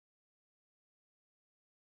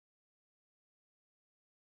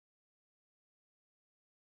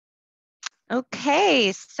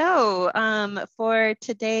Okay, so for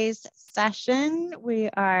today's session, we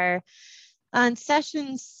are on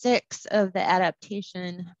session 6 of the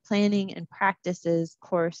Adaptation Planning and Practices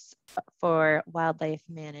course for wildlife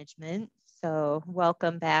management. So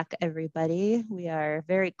welcome back, everybody. We are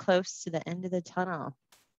very close to the end of the tunnel.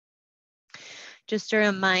 Just a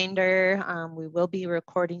reminder, we will be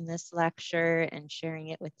recording this lecture and sharing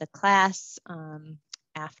it with the class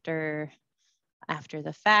after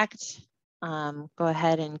the fact. Go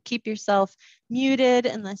ahead and keep yourself muted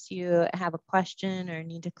unless you have a question or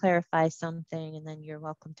need to clarify something, and then you're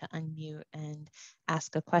welcome to unmute and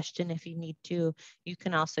ask a question if you need to. You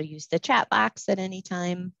can also use the chat box at any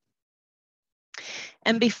time.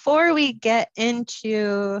 And before we get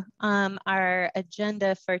into our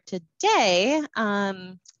agenda for today,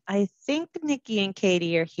 I think Nikki and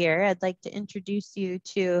Katie are here. I'd like to introduce you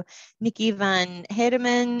to Nikki van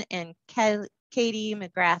Hedeman and Katie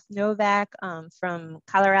McGrath Novak from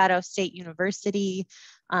Colorado State University.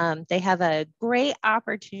 They have a great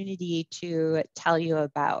opportunity to tell you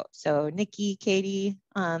about. So Nikki, Katie,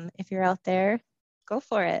 if you're out there, go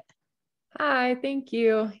for it. Hi, thank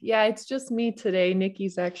you. Yeah, it's just me today.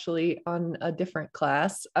 Nikki's actually on a different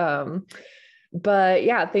class. But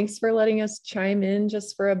yeah, thanks for letting us chime in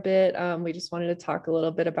just for a bit. We just wanted to talk a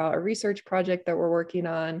little bit about a research project that we're working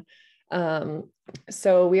on.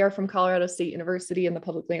 So we are from Colorado State University in the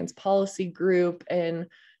Public Lands Policy Group, and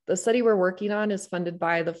the study we're working on is funded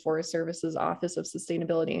by the Forest Service's Office of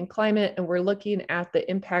Sustainability and Climate, and we're looking at the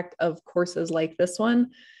impact of courses like this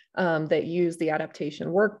one that use the Adaptation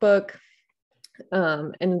Workbook.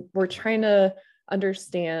 And we're trying to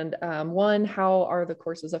understand, one, how are the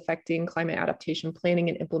courses affecting climate adaptation planning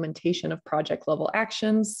and implementation of project level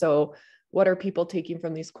actions? So what are people taking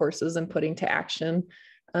from these courses and putting to action?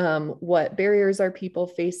 What barriers are people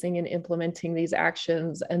facing in implementing these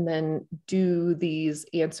actions? And then do these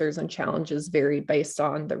answers and challenges vary based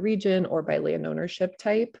on the region or by land ownership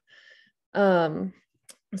type?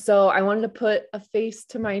 So I wanted to put a face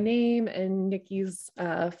to my name, and Nikki's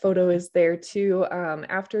photo is there too.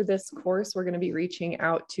 After this course, we're going to be reaching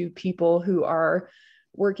out to people who are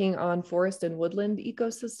working on forest and woodland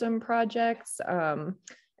ecosystem projects.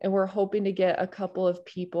 And we're hoping to get a couple of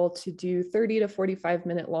people to do 30 to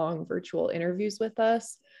 45-minute long virtual interviews with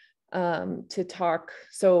us to talk.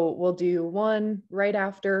 So we'll do one right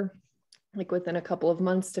after, like within a couple of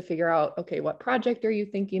months, to figure out, okay, what project are you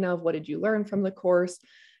thinking of? What did you learn from the course?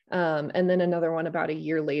 And then another one about a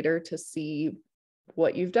year later to see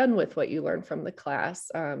what you've done with what you learned from the class,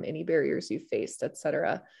 any barriers you faced, et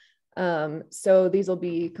cetera. So these will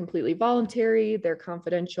be completely voluntary. They're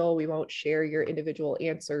confidential. We won't share your individual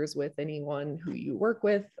answers with anyone who you work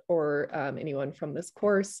with or anyone from this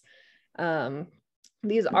course.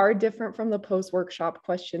 These are different from the post-workshop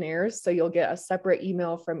questionnaires. So you'll get a separate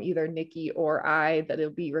email from either Nikki or I that will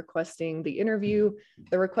be requesting the interview.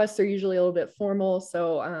 The requests are usually a little bit formal.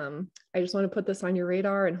 So I just want to put this on your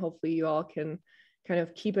radar, and hopefully you all can kind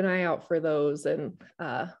of keep an eye out for those. And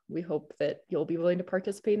we hope that you'll be willing to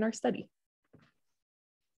participate in our study.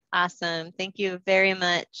 Awesome. Thank you very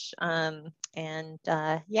much.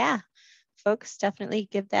 Yeah, folks, definitely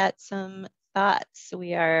give that some thoughts.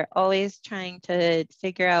 We are always trying to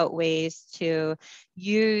figure out ways to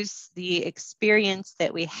use the experience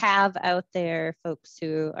that we have out there, folks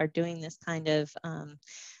who are doing this kind of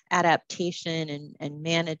adaptation and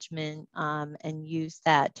management, and use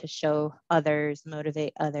that to show others,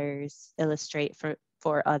 motivate others, illustrate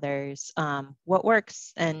for others what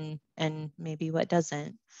works and maybe what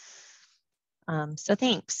doesn't. So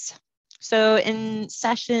thanks. So in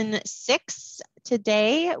session 6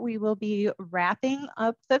 today, we will be wrapping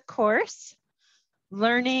up the course,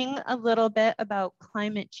 learning a little bit about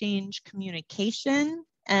climate change communication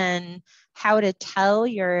and how to tell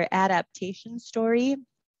your adaptation story.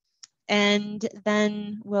 And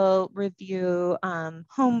then we'll review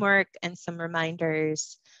homework and some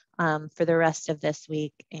reminders for the rest of this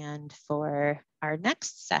week and for our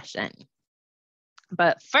next session.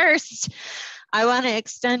 But first, I want to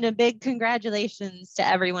extend a big congratulations to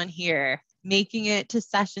everyone here. Making it to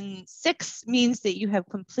session 6 means that you have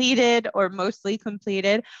completed or mostly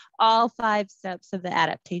completed all 5 steps of the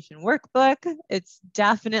adaptation workbook. It's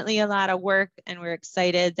definitely a lot of work, and we're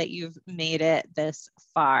excited that you've made it this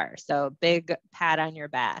far. So big pat on your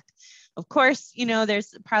back. Of course, you know,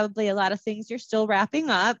 there's probably a lot of things you're still wrapping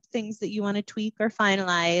up, things that you want to tweak or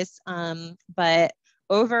finalize, but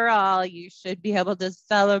overall, you should be able to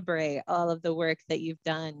celebrate all of the work that you've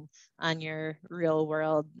done on your real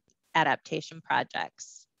world adaptation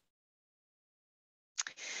projects.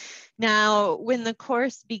 Now, when the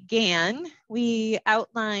course began, we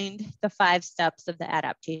outlined the 5 steps of the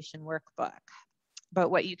adaptation workbook. But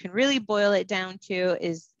what you can really boil it down to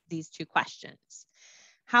is these 2 questions.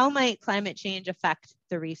 How might climate change affect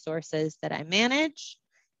the resources that I manage?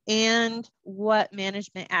 And what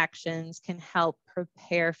management actions can help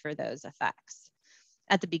prepare for those effects?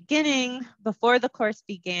 At the beginning, before the course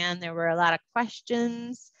began, there were a lot of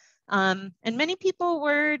questions, and many people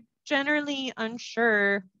were generally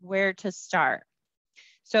unsure where to start.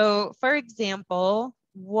 So, for example,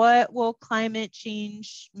 what will climate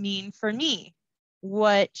change mean for me?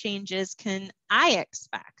 What changes can I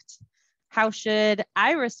expect? How should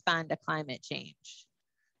I respond to climate change?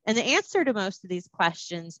 And the answer to most of these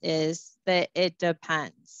questions is that it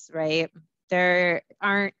depends, right? There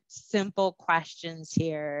aren't simple questions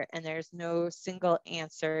here, and there's no single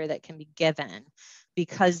answer that can be given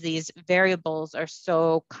because these variables are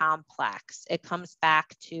so complex. It comes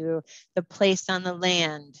back to the place on the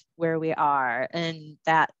land where we are, and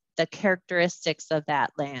that the characteristics of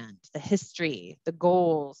that land, the history, the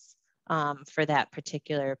goals for that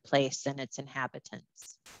particular place and its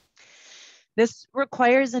inhabitants. This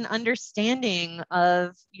requires an understanding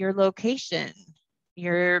of your location,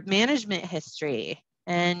 your management history,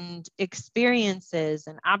 and experiences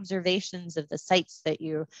and observations of the sites that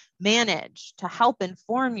you manage to help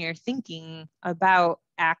inform your thinking about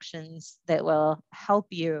actions that will help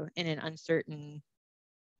you in an uncertain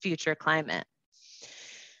future climate.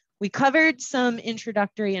 We covered some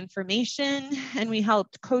introductory information and we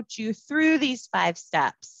helped coach you through these 5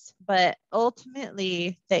 steps, but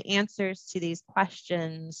ultimately the answers to these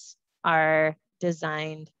questions are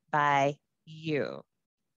designed by you.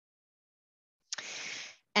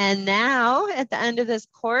 And now at the end of this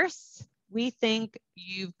course, we think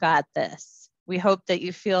you've got this. We hope that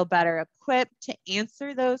you feel better equipped to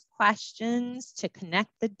answer those questions, to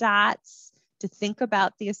connect the dots, to think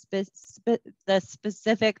about the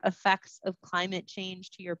specific effects of climate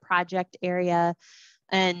change to your project area,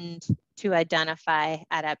 and to identify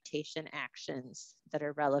adaptation actions that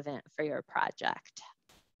are relevant for your project.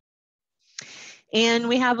 And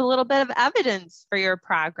we have a little bit of evidence for your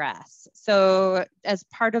progress. So as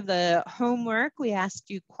part of the homework, we asked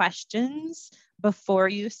you questions before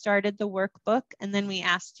you started the workbook, and then we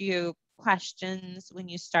asked you questions when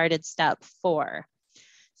you started step 4.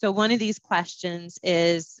 So one of these questions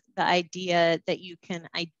is the idea that you can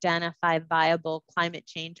identify viable climate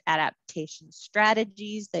change adaptation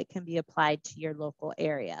strategies that can be applied to your local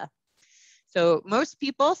area. So most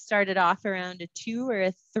people started off around a 2 or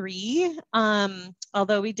a 3,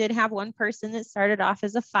 although we did have one person that started off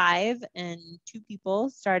as a 5 and 2 people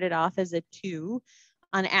started off as a 2.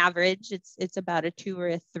 On average, it's about a 2 or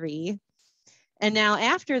a 3. And now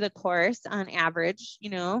after the course, on average, you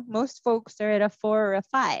know, most folks are at a 4 or a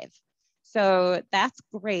 5. So that's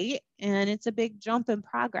great. And it's a big jump in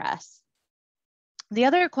progress. The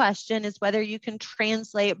other question is whether you can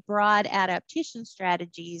translate broad adaptation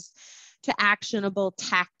strategies to actionable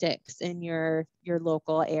tactics in your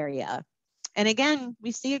local area. And again,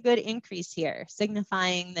 we see a good increase here,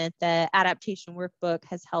 signifying that the adaptation workbook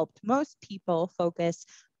has helped most people focus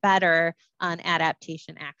better on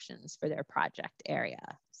adaptation actions for their project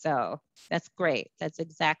area. So that's great. That's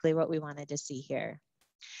exactly what we wanted to see here.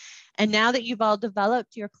 And now that you've all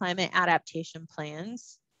developed your climate adaptation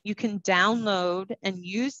plans, you can download and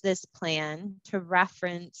use this plan to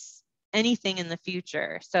reference anything in the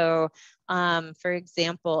future. So for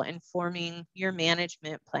example, informing your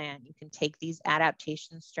management plan, you can take these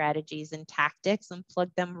adaptation strategies and tactics and plug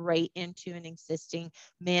them right into an existing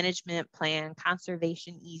management plan,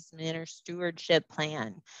 conservation easement, or stewardship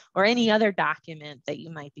plan, or any other document that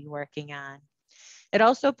you might be working on. It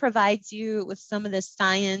also provides you with some of the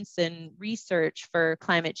science and research for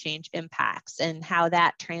climate change impacts and how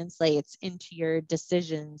that translates into your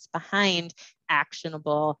decisions behind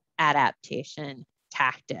actionable adaptation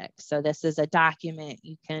tactics. So this is a document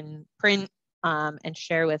you can print and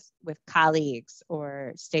share with colleagues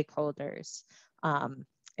or stakeholders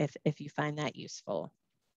if you find that useful.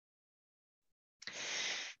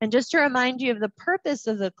 And just to remind you of the purpose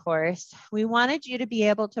of the course, we wanted you to be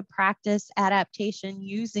able to practice adaptation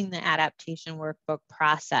using the adaptation workbook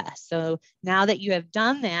process. So now that you have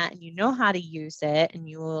done that and you know how to use it, and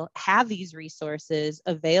you will have these resources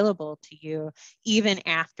available to you even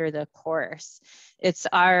after the course. It's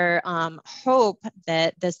our hope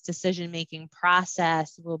that this decision-making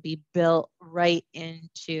process will be built right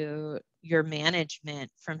into your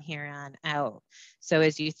management from here on out. So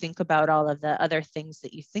as you think about all of the other things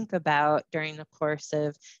that you think about during the course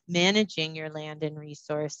of managing your land and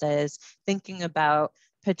resources, thinking about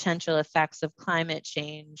potential effects of climate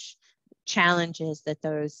change, challenges that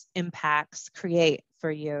those impacts create for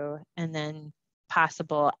you, and then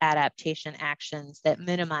possible adaptation actions that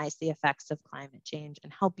minimize the effects of climate change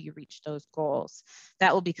and help you reach those goals.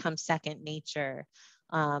 That will become second nature.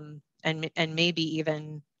 And maybe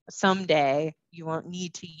even someday you won't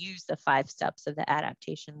need to use the 5 steps of the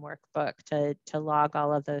adaptation workbook to log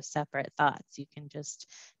all of those separate thoughts. You can just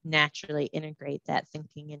naturally integrate that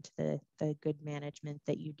thinking into the good management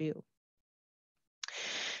that you do.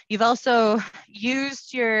 You've also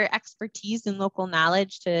used your expertise and local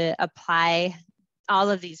knowledge to apply all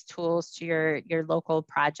of these tools to your local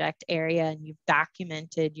project area, and you've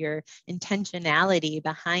documented your intentionality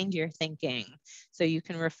behind your thinking. So you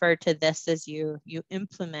can refer to this as you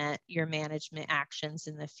implement your management actions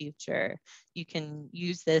in the future. You can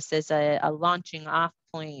use this as a launching off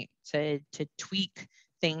point to tweak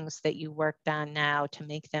things that you worked on now to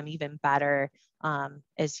make them even better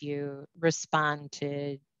as you respond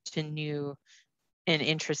to new and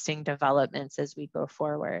interesting developments as we go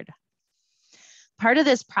forward. Part of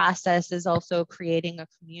this process is also creating a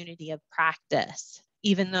community of practice.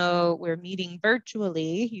 Even though we're meeting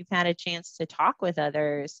virtually, you've had a chance to talk with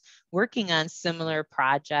others working on similar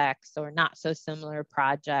projects or not so similar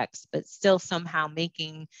projects, but still somehow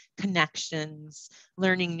making connections,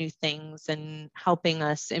 learning new things, and helping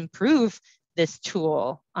us improve this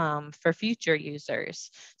tool for future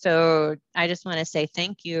users. So I just want to say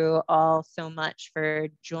thank you all so much for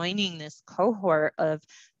joining this cohort of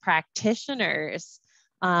practitioners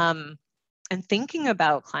and thinking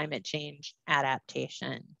about climate change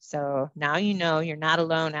adaptation. So now you know you're not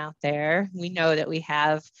alone out there. We know that we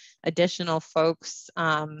have additional folks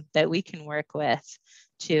that we can work with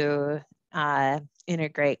to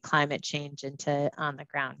integrate climate change into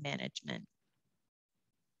on-the-ground management.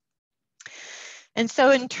 And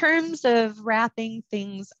so in terms of wrapping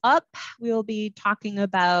things up, we'll be talking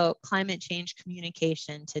about climate change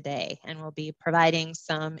communication today, and we'll be providing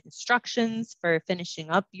some instructions for finishing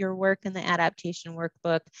up your work in the adaptation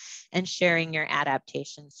workbook and sharing your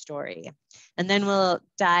adaptation story. And then we'll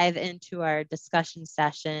dive into our discussion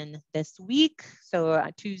session this week. So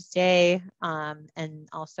Tuesday and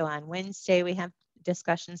also on Wednesday, we have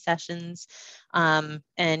discussion sessions. And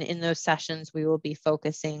in those sessions, we will be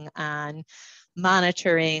focusing on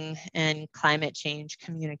monitoring and climate change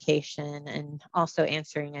communication, and also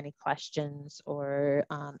answering any questions or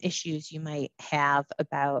issues you might have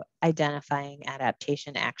about identifying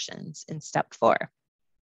adaptation actions in step 4.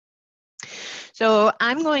 So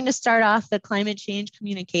I'm going to start off the climate change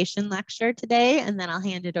communication lecture today, and then I'll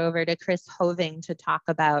hand it over to Chris Hoving to talk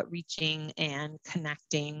about reaching and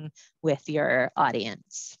connecting with your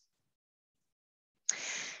audience.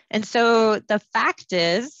 And so the fact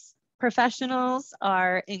is, professionals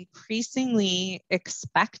are increasingly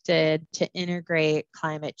expected to integrate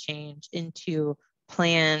climate change into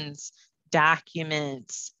plans,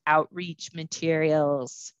 documents, outreach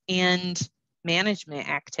materials, and management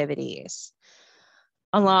activities.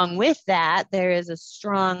 Along with that, there is a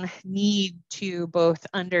strong need to both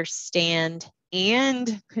understand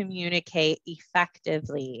and communicate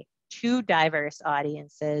effectively to diverse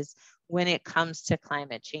audiences when it comes to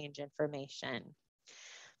climate change information.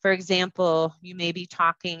 For example, you may be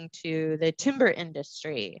talking to the timber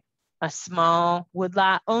industry, a small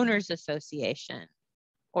woodlot owners association,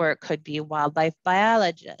 or it could be wildlife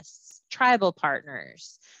biologists, tribal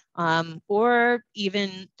partners, or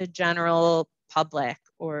even the general public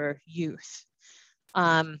or youth.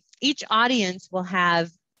 Each audience will have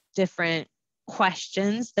different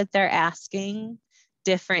questions that they're asking,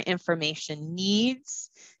 different information needs,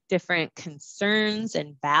 different concerns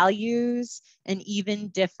and values, and even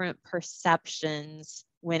different perceptions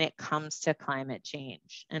when it comes to climate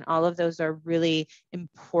change. And all of those are really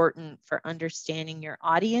important for understanding your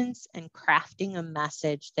audience and crafting a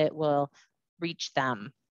message that will reach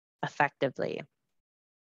them effectively.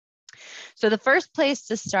 So the first place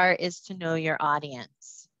to start is to know your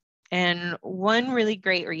audience. And one really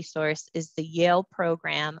great resource is the Yale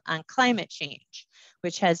program on climate change,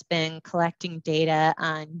 which has been collecting data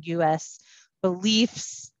on US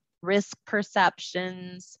beliefs, risk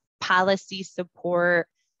perceptions, policy support,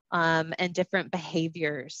 and different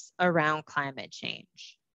behaviors around climate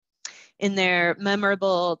change. In their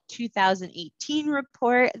memorable 2018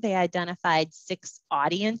 report, they identified 6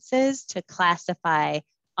 audiences to classify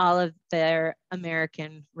all of their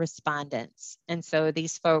American respondents. And so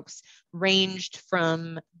these folks ranged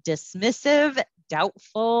from dismissive,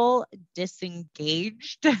 doubtful,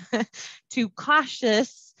 disengaged, to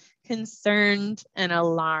cautious, concerned, and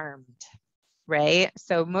alarmed, right?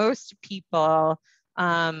 So most people,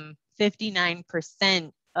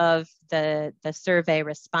 59% of the survey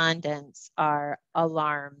respondents are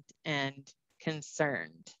alarmed and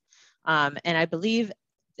concerned. And I believe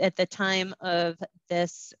at the time of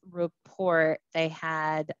this report, they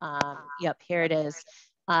had, yep, here it is,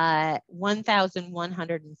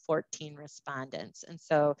 1,114 respondents. And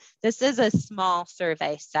so this is a small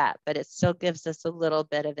survey set, but it still gives us a little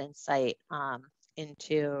bit of insight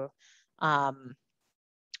into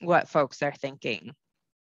what folks are thinking.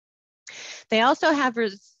 They also have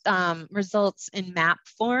results in map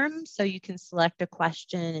form, so you can select a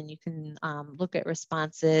question and you can look at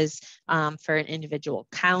responses for an individual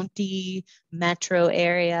county, metro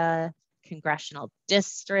area, congressional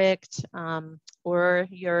district, or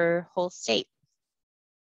your whole state.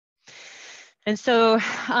 And so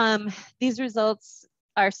these results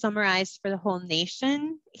are summarized for the whole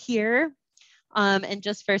nation here. And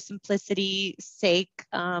just for simplicity's sake,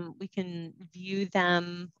 we can view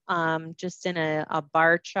them just in a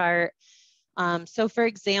bar chart. So for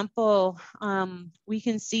example, we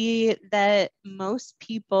can see that most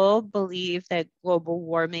people believe that global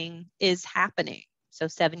warming is happening. So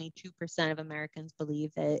 72% of Americans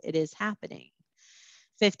believe that it is happening.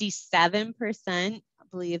 57%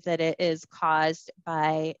 believe that it is caused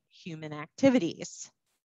by human activities.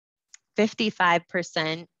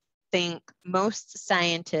 55% think, most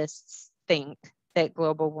scientists think that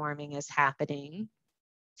global warming is happening.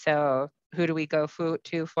 So who do we go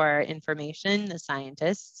to for our information? The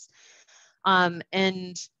scientists. And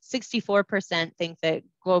 64% think that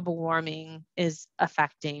global warming is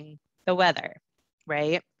affecting the weather,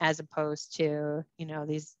 right? As opposed to, you know,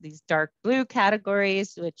 these dark blue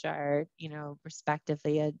categories, which are, you know,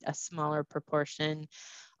 respectively a smaller proportion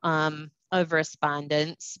of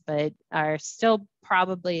respondents, but are still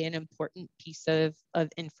probably an important piece of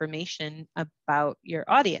information about your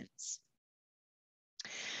audience.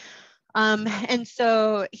 And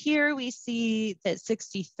so here we see that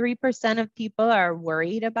 63% of people are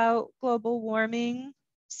worried about global warming.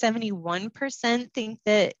 71% think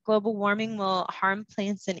that global warming will harm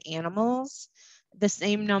plants and animals. The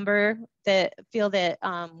same number that feel that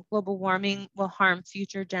global warming will harm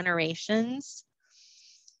future generations.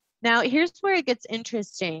 Now, here's where it gets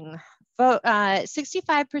interesting.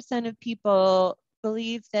 65% of people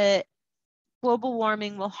believe that global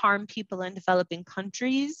warming will harm people in developing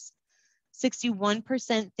countries.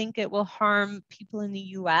 61% think it will harm people in the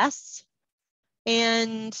US.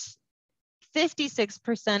 And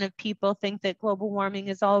 56% of people think that global warming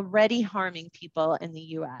is already harming people in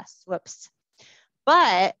the US. Whoops.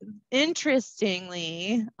 But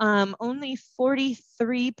interestingly, only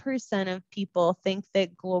 43% of people think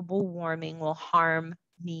that global warming will harm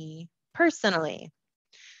me personally.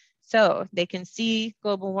 So they can see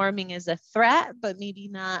global warming as a threat, but maybe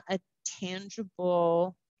not a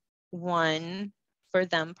tangible one for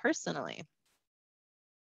them personally.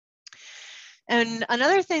 And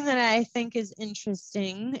another thing that I think is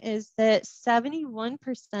interesting is that 71%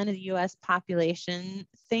 of the US population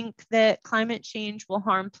think that climate change will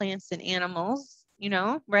harm plants and animals, you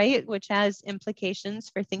know, right? Which has implications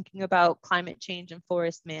for thinking about climate change and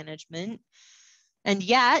forest management. And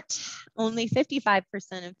yet, only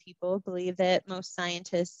 55% of people believe that most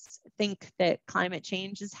scientists think that climate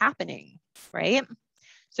change is happening, right?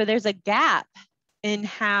 So there's a gap in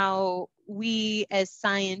how we as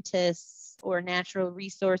scientists or natural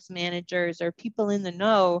resource managers or people in the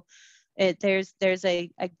know, there's a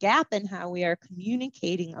gap in how we are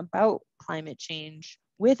communicating about climate change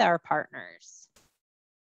with our partners.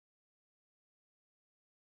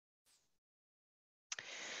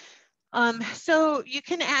 So you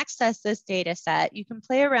can access this data set. You can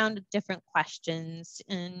play around with different questions,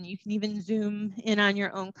 and you can even zoom in on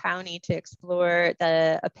your own county to explore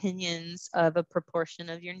the opinions of a proportion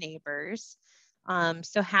of your neighbors.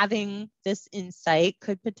 So having this insight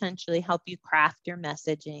could potentially help you craft your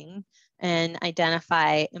messaging and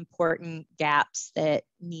identify important gaps that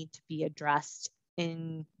need to be addressed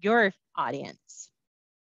in your audience.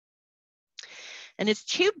 And it's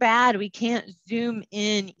too bad we can't zoom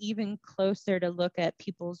in even closer to look at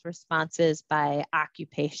people's responses by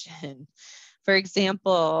occupation. For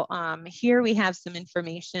example, here we have some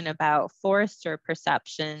information about forester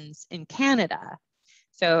perceptions in Canada.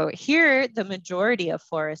 So here, the majority of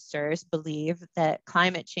foresters believe that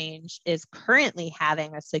climate change is currently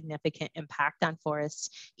having a significant impact on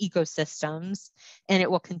forest ecosystems, and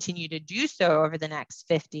it will continue to do so over the next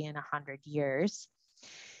 50 and 100 years.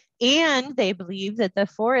 And they believe that the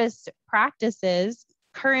forest practices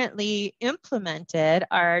currently implemented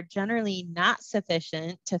are generally not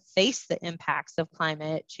sufficient to face the impacts of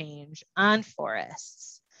climate change on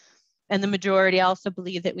forests. And the majority also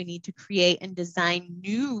believe that we need to create and design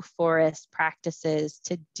new forest practices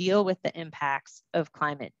to deal with the impacts of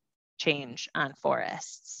climate change on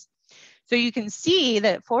forests. So you can see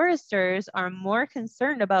that foresters are more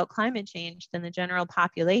concerned about climate change than the general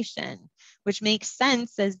population, which makes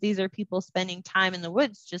sense as these are people spending time in the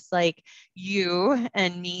woods, just like you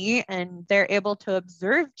and me, and they're able to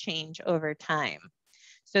observe change over time.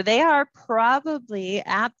 So they are probably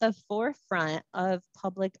at the forefront of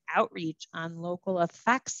public outreach on local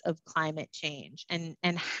effects of climate change and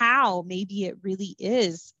how maybe it really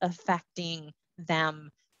is affecting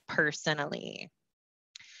them personally.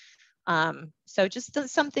 So just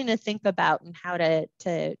something to think about and how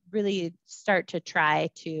to really start to try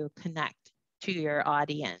to connect to your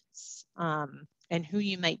audience and who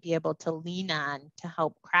you might be able to lean on to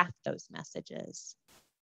help craft those messages.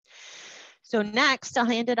 So next, I'll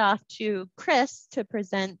hand it off to Chris to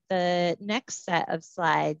present the next set of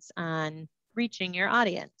slides on reaching your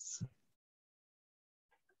audience.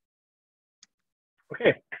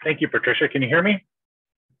 Okay, thank you, Patricia. Can you hear me?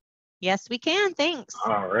 Yes, we can, thanks.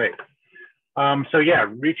 All right. So yeah,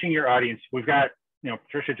 reaching your audience. We've got,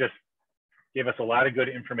 Patricia just gave us a lot of good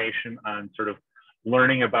information on sort of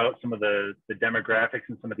learning about some of the demographics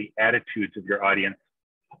and some of the attitudes of your audience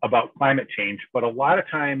about climate change. But a lot of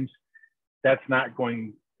times that's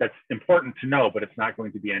important to know, but it's not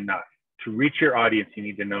going to be enough. To reach your audience, you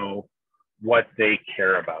need to know what they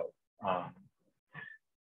care about.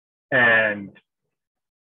 And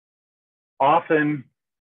often,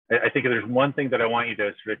 I think if there's one thing that I want you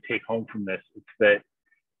to sort of take home from this, it's that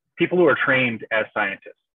people who are trained as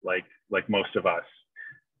scientists, like most of us,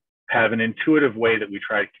 have an intuitive way that we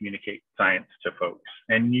try to communicate science to folks.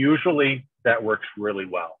 And usually that works really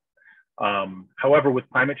well. However, with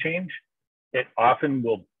climate change, it often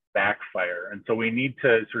will backfire. And so we need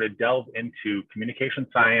to sort of delve into communication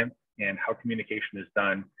science and how communication is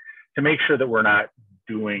done to make sure that we're not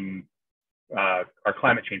doing our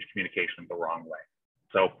climate change communication the wrong way.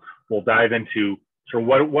 So we'll dive into sort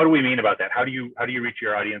of what do we mean about that? How do you reach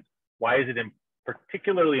your audience? Why is it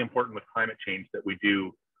particularly important with climate change that we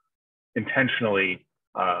do intentionally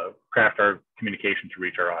craft our communication to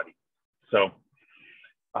reach our audience? So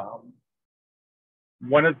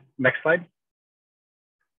next slide.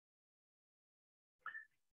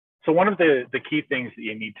 So one of the key things that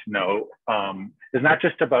you need to know is not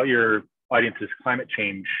just about your audience's climate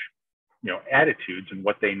change attitudes and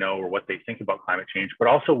what they know or what they think about climate change, but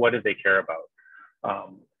also what do they care about.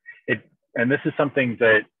 And this is something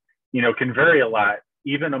that can vary a lot,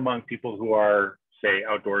 even among people who are, say,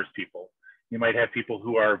 outdoors people. You might have people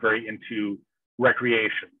who are very into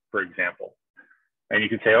recreation, for example. And you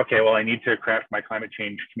can say, okay, well, I need to craft my climate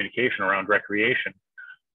change communication around recreation.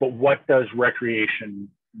 But what does recreation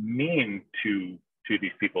mean to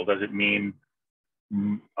these people? Does it mean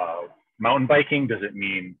mountain biking? Does it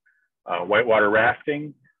mean whitewater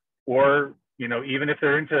rafting? Or, even if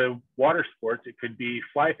they're into water sports, it could be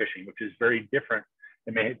fly fishing, which is very different.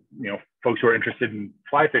 It may, folks who are interested in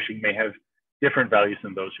fly fishing may have different values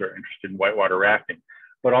than those who are interested in whitewater rafting.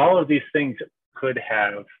 But all of these things could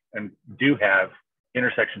have and do have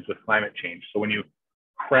intersections with climate change. So when you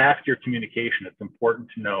craft your communication, it's important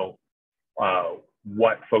to know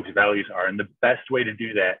what folks' values are. And the best way to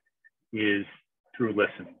do that is through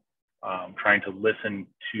listening, trying to listen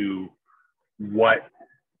to what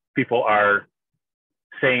people are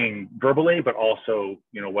saying verbally, but also,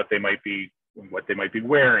 what they might be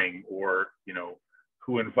wearing, or,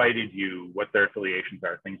 who invited you, what their affiliations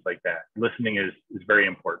are, things like that. Listening is very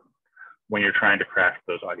important when you're trying to craft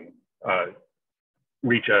those audience,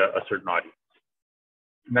 reach a certain audience.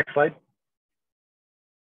 Next slide.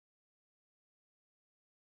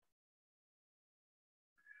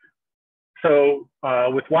 So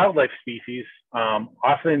with wildlife species,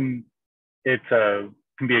 often it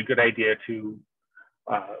can be a good idea to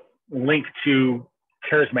link to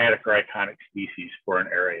charismatic or iconic species for an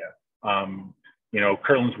area.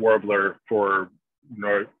 Kirtland's warbler for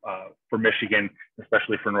Michigan,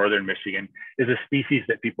 especially for northern Michigan, is a species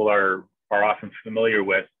that people are often familiar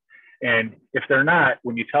with. And if they're not,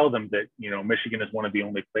 when you tell them that Michigan is one of the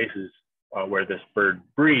only places where this bird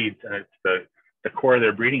breeds, and it's the core of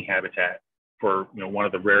their breeding habitat for one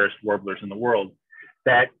of the rarest warblers in the world,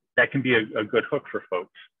 that can be a good hook for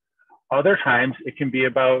folks. Other times it can be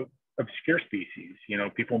about obscure species.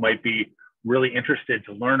 People might be really interested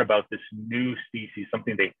to learn about this new species,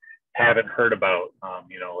 something they haven't heard about,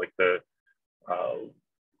 like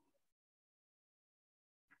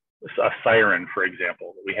a siren, for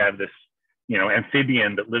example. We have this,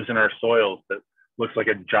 amphibian that lives in our soils that looks like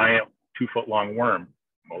a giant 2-foot long worm.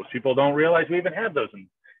 Most people don't realize we even have those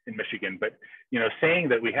in Michigan, but saying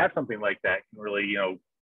that we have something like that can really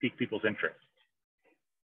pique people's interest.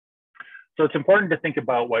 So it's important to think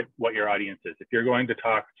about what your audience is. If you're going to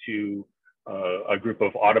talk to a group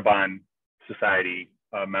of Audubon Society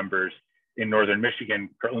members in northern Michigan,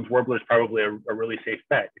 Kirtland's warbler is probably a really safe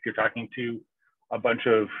bet. If you're talking to a bunch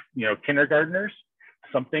of kindergartners,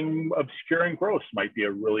 something obscure and gross might be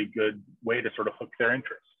a really good way to sort of hook their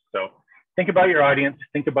interest. So think about your audience,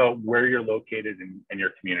 think about where you're located in your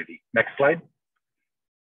community. Next slide.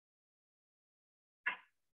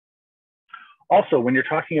 Also, when you're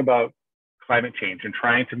talking about climate change and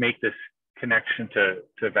trying to make this connection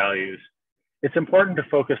to values, it's important to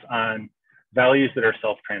focus on values that are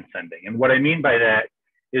self-transcending. And what I mean by that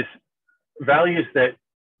is values that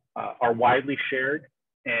are widely shared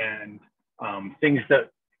and things that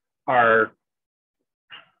are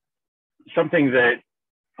something that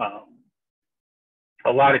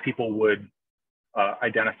a lot of people would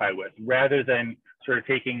identify with, rather than sort of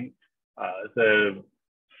taking more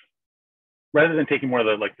of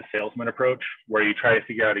the salesman approach, where you try to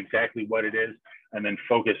figure out exactly what it is and then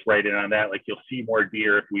focus right in on that. Like, you'll see more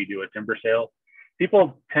deer if we do a timber sale.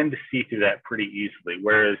 People tend to see through that pretty easily.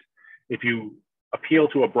 Whereas if you appeal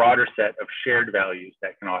to a broader set of shared values,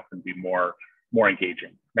 that can often be more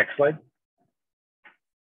engaging. Next slide.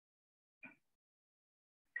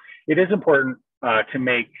 It is important to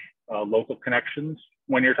make local connections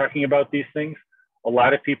when you're talking about these things. A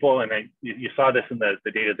lot of people, and you saw this in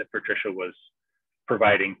the data that Patricia was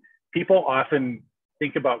providing, people often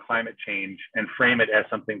think about climate change and frame it as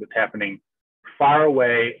something that's happening far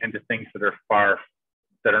away and to things that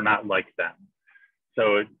are not like them.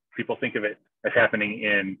 So people think of it as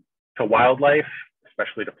happening to wildlife,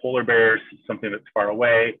 especially to polar bears, something that's far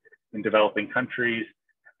away in developing countries.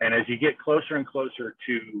 And as you get closer and closer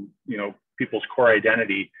to people's core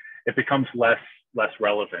identity, it becomes less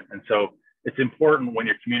relevant. And so it's important when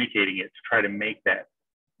you're communicating it to try to make that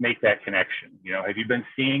connection. Have you been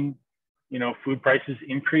seeing food prices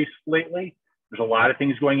increase lately? There's a lot of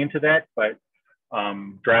things going into that, but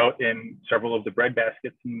drought in several of the bread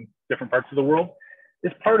baskets in different parts of the world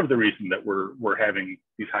is part of the reason that we're having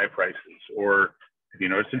these high prices. Or have you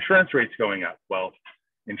noticed insurance rates going up? Well,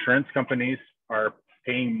 insurance companies are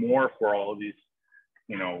paying more for all of these,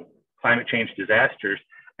 climate change disasters,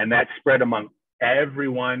 and that's spread among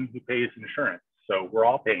everyone who pays insurance. So we're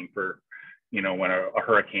all paying for, when a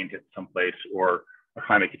hurricane hits someplace or a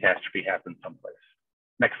climate catastrophe happens someplace.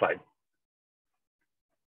 Next slide.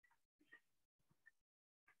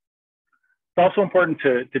 It's also important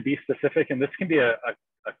to be specific, and this can be a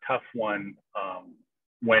tough one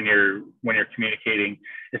when you're communicating.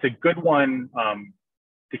 It's a good one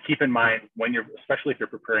to keep in mind when especially if you're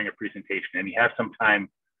preparing a presentation and you have some time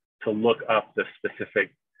to look up the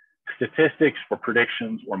specific statistics or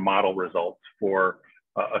predictions or model results for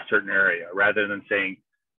a certain area, rather than saying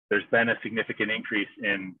there's been a significant increase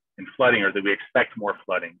in flooding, or that we expect more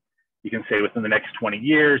flooding. You can say within the next 20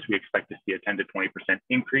 years, we expect to see a 10 to 20%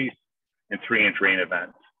 increase in 3-inch rain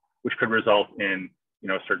events, which could result in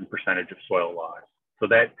a certain percentage of soil loss. So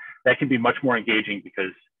that can be much more engaging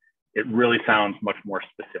because it really sounds much more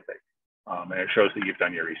specific, and it shows that you've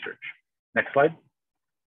done your research. Next slide.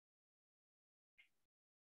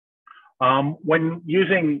 When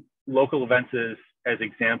using local events as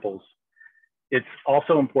examples, it's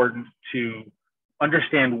also important to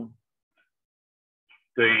understand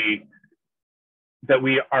that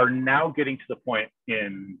we are now getting to the point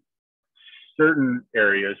in certain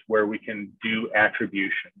areas where we can do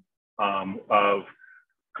attribution of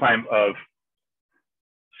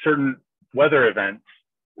certain weather events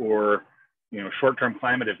or short-term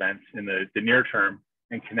climate events in the near term,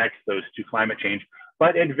 and connects those to climate change.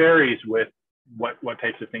 But it varies with what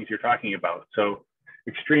types of things you're talking about. So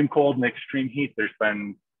extreme cold and extreme heat, there's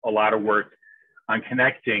been a lot of work on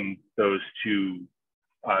connecting those to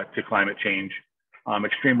climate change.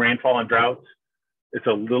 Extreme rainfall and droughts, it's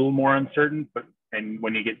a little more uncertain, and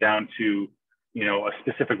when you get down to a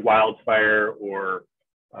specific wildfire or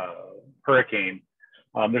hurricane,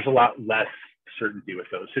 there's a lot less certainty with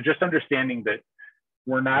those. So just understanding that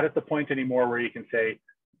we're not at the point anymore where you can say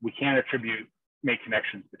we can't make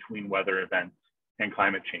connections between weather events and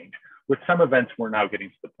climate change. With some events, we're now getting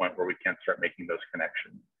to the point where we can start making those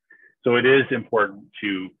connections. So it is important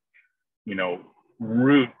to,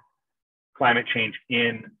 root climate change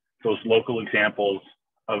in those local examples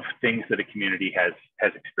of things that a community has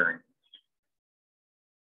experienced.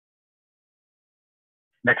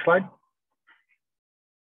 Next slide.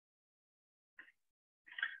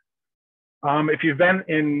 If you've been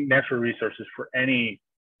in natural resources for any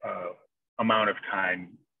amount of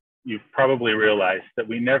time, you've probably realized that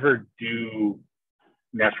we never do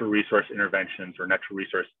natural resource interventions or natural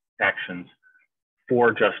resource actions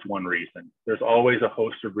for just one reason. There's always a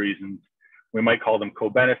host of reasons. We might call them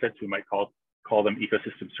co-benefits, we might call them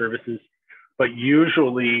ecosystem services, but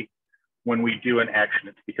usually when we do an action,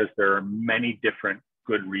 it's because there are many different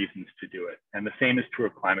good reasons to do it. And the same is true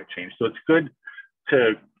of climate change. So it's good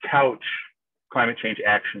to couch climate change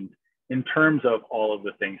actions in terms of all of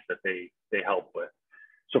the things that they help with.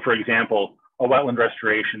 So for example, a wetland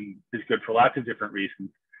restoration is good for lots of different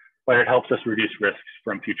reasons, but it helps us reduce risks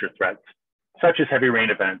from future threats, such as heavy rain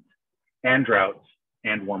events and droughts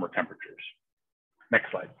and warmer temperatures.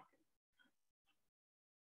 Next slide.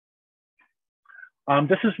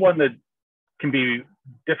 This is one that can be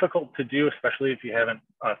difficult to do, especially if you haven't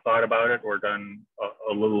thought about it or done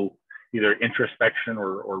a little either introspection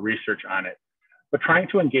or research on it. But trying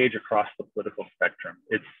to engage across the political spectrum,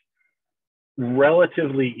 it's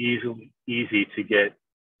relatively easy to get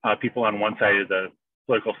people on one side of the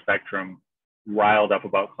political spectrum riled up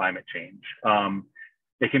about climate change.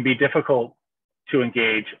 It can be difficult to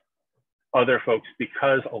engage other folks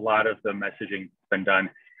because a lot of the messaging that's been done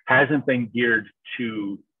hasn't been geared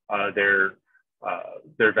to their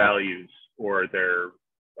values or their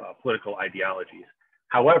political ideologies.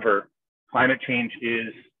 However, climate change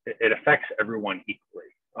it affects everyone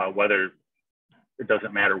equally, whether it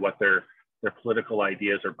doesn't matter what their political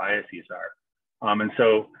ideas or biases are. And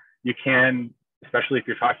so you can, especially if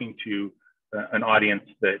you're talking to an audience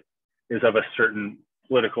that is of a certain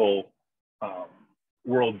political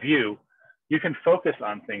worldview, you can focus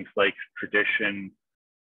on things like tradition,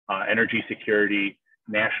 energy security.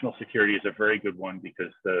 National security is a very good one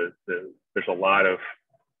because there's a lot of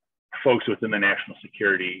folks within the national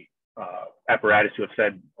security apparatus who have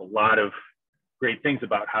said a lot of great things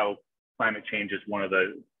about how climate change is one of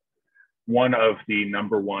the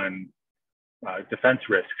number one defense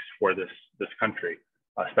risks for this country.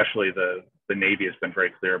 Especially the Navy has been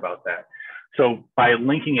very clear about that. So by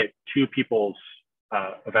linking it to people's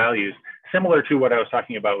values, similar to what I was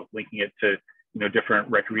talking about with linking it to different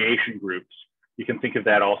recreation groups, you can think of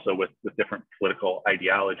that also with different political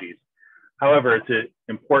ideologies. However, it's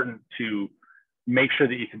important to make sure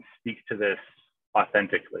that you can speak to this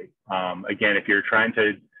authentically. Again, if you're trying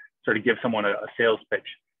to sort of give someone a sales pitch,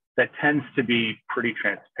 that tends to be pretty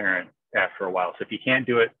transparent after a while. So if you can't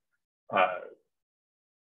do it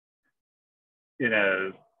in a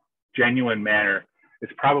genuine manner,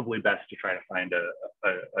 it's probably best to try to find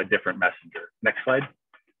a different messenger. Next slide.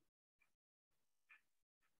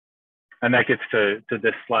 And that gets to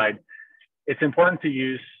this slide. It's important to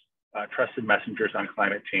use trusted messengers on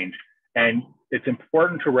climate change. And it's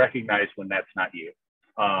important to recognize when that's not you.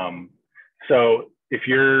 So if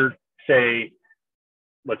you're,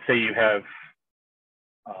 let's say you have,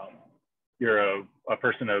 you're a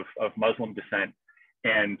person of Muslim descent,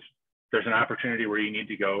 and there's an opportunity where you need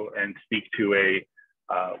to go and speak to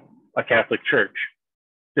a Catholic church.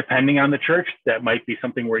 Depending on the church, that might be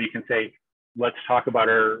something where you can say, let's talk about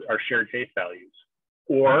our shared faith values.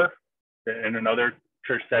 Or in another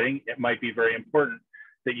church setting, it might be very important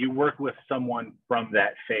that you work with someone from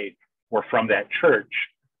that faith or from that church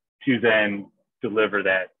to then deliver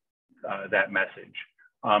that message.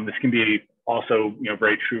 This can be also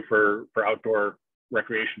very true for outdoor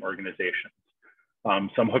recreation organizations.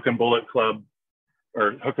 Some hook and bullet club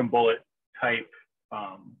or hook and bullet type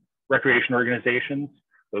recreation organizations,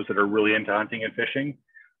 those that are really into hunting and fishing,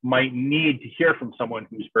 might need to hear from someone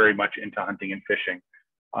who's very much into hunting and fishing,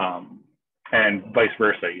 and vice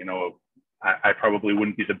versa. I probably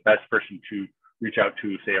wouldn't be the best person to reach out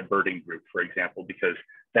to, say, a birding group, for example, because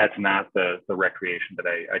that's not the recreation that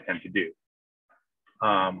I tend to do.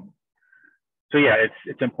 So yeah,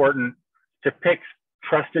 it's important to pick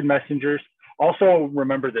trusted messengers. Also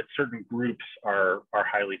remember that certain groups are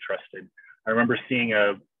highly trusted. I remember seeing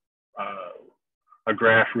a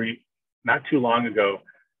graph not too long ago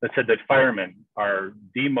that said that firemen are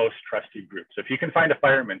the most trusted group. So if you can find a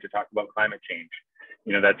fireman to talk about climate change,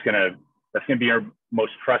 that's gonna be our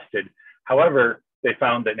most trusted. However, they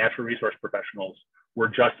found that natural resource professionals were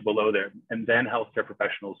just below them, and then healthcare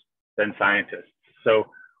professionals, then scientists. So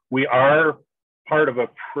we are part of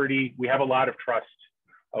we have a lot of trust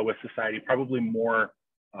with society, probably more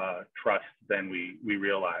trust than we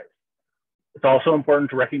realize. It's also important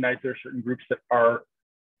to recognize there are certain groups that are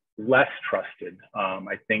less trusted.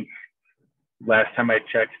 I think last time I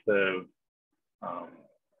checked, the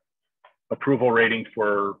approval rating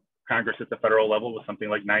for Congress at the federal level was something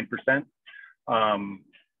like 9%.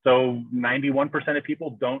 So 91% of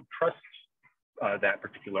people don't trust that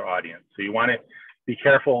particular audience. So you want be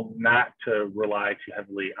careful not to rely too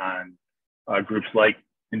heavily on groups like,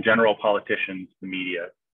 in general, politicians, the media,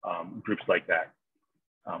 groups like that.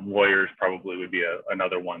 Lawyers probably would be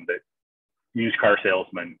another one, that used car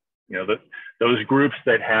salesmen, those groups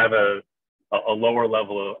that have a lower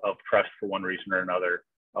level of trust for one reason or another,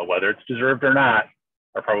 whether it's deserved or not,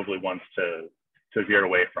 are probably ones to veer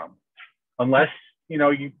away from. Unless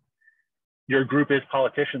your group is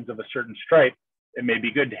politicians of a certain stripe, it may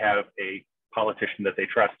be good to have a politician that they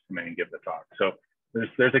trust come in and give the talk. So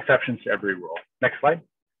there's exceptions to every rule. Next slide.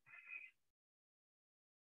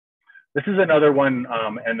 This is another one,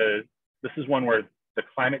 this is one where the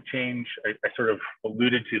climate change, I sort of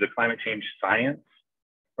alluded to the climate change science,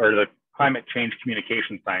 or the climate change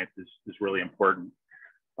communication science is really important.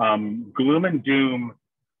 Gloom and doom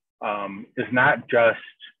is not just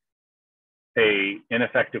an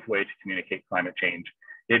ineffective way to communicate climate change.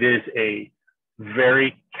 It is a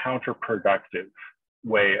very counterproductive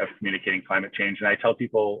way of communicating climate change. And I tell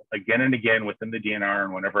people again and again within the DNR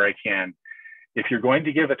and whenever I can, if you're going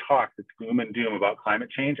to give a talk that's gloom and doom about climate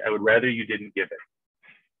change, I would rather you didn't give it.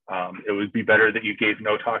 It would be better that you gave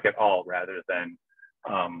no talk at all rather than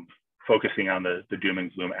focusing on the doom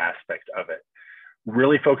and gloom aspect of it.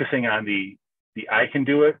 Really focusing on the I can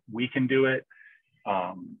do it, we can do it,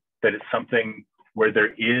 that it's something where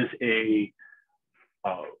there is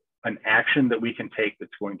an action that we can take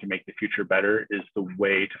that's going to make the future better is the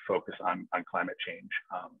way to focus on climate change.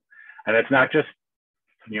 And it's not just,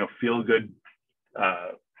 feel good,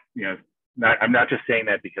 I'm not just saying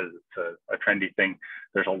that because it's a trendy thing.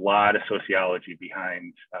 There's a lot of sociology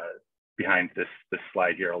behind this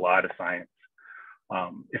slide here, a lot of science.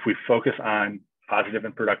 If we focus on positive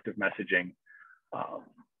and productive messaging,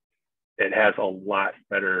 it has a lot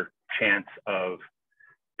better chance of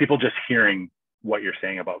people just hearing what you're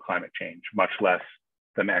saying about climate change, much less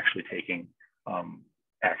them actually taking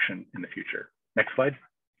action in the future. Next slide.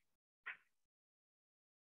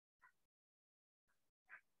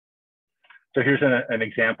 So here's an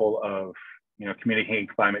example of communicating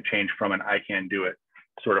climate change from an I can do it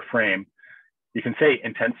sort of frame. You can say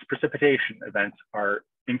intense precipitation events are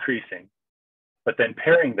increasing, but then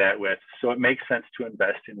pairing that with, so it makes sense to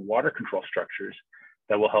invest in water control structures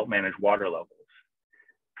that will help manage water levels.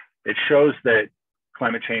 It shows that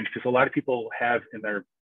climate change, because a lot of people have in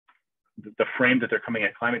the frame that they're coming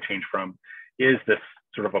at climate change from is this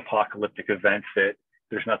sort of apocalyptic event that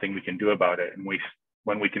there's nothing we can do about it. And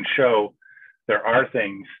when we can show there are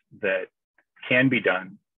things that can be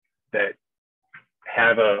done that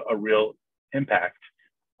have a real impact,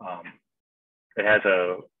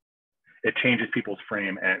 it changes people's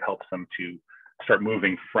frame and it helps them to start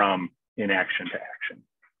moving from inaction to action.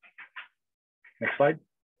 Next slide.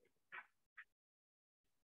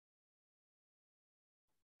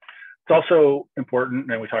 It's also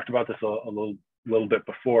important, and we talked about this a little bit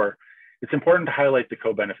before, it's important to highlight the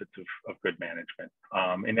co-benefits of good management.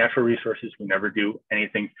 In natural resources, we never do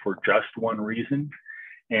anything for just one reason.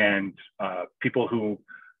 And people who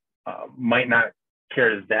might not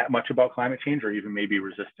care that much about climate change or even maybe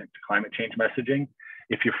resistant to climate change messaging,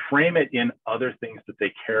 if you frame it in other things that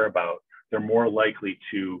they care about, they're more likely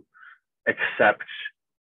to accept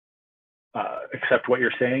what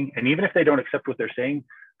you're saying. And even if they don't accept what they're saying,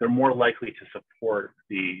 they're more likely to support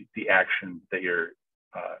the action that you're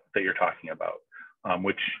talking about,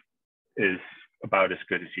 which is about as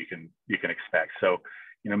good as you can expect. So,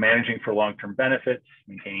 managing for long-term benefits,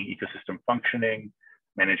 maintaining ecosystem functioning,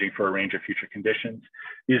 managing for a range of future conditions.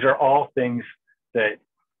 These are all things that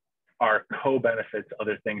are co-benefits,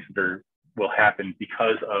 other things that will happen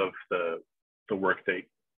because of the work that,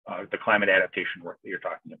 the climate adaptation work that you're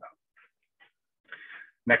talking about.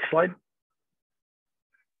 Next slide.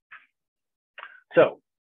 So,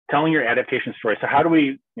 telling your adaptation story. So how do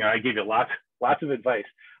we, I gave you lots of advice.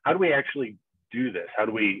 How do we actually do this? How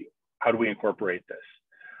do we incorporate this?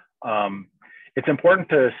 It's important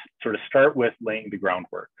to sort of start with laying the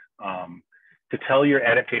groundwork. To tell your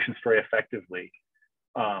adaptation story effectively,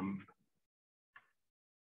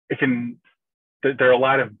 there are a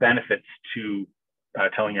lot of benefits to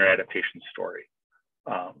telling your adaptation story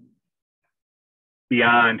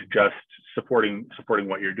beyond just supporting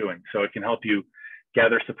what you're doing. So it can help you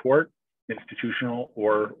gather support, institutional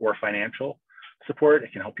or financial support.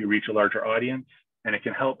 It can help you reach a larger audience, and it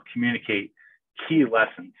can help communicate key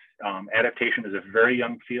lessons. Adaptation is a very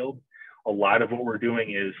young field. A lot of what we're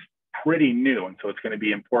doing is pretty new, and so it's going to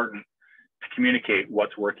be important to communicate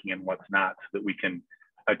what's working and what's not so that we can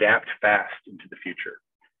adapt fast into the future.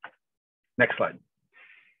 Next slide.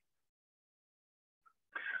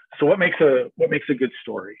 So what makes a good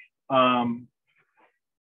story? There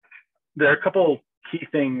are a couple key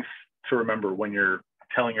things to remember when you're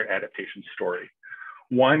telling your adaptation story.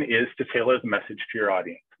 One is to tailor the message to your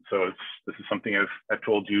audience. So this is something I've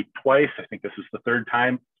told you twice. I think this is the third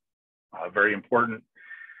time. Very important.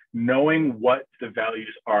 Knowing what the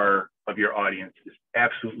values are of your audience is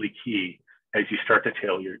absolutely key as you start to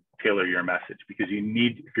tailor your message, because you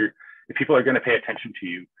need, if people are going to pay attention to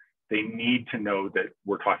you, they need to know that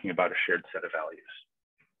we're talking about a shared set of values.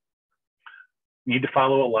 You need to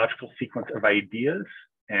follow a logical sequence of ideas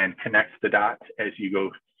and connect the dots as you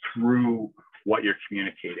go through what you're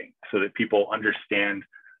communicating so that people understand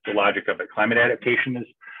the logic of it. Climate adaptation is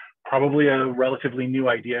probably a relatively new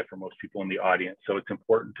idea for most people in the audience, so it's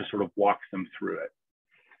important to sort of walk them through it.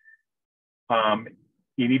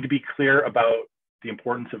 You need to be clear about the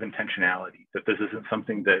importance of intentionality, that this isn't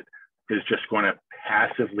something that is just going to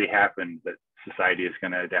passively happen, that society is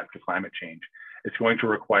going to adapt to climate change. It's going to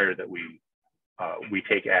require that we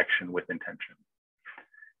take action with intention.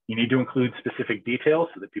 You need to include specific details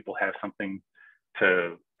so that people have something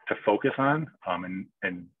to focus on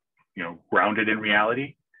and grounded in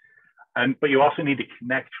reality. But you also need to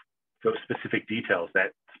connect those specific details,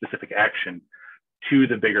 that specific action, to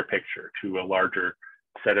the bigger picture, to a larger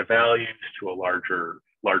set of values, to a larger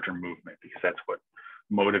movement, because that's what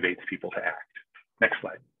motivates people to act. Next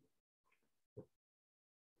slide.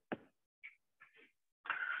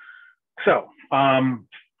 So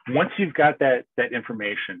once you've got that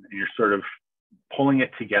information and you're sort of pulling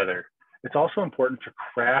it together, it's also important to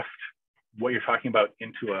craft what you're talking about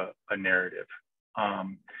into a narrative.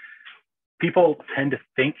 People tend to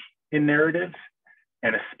think in narratives,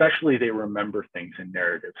 and especially they remember things in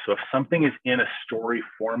narratives. So if something is in a story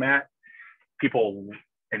format, people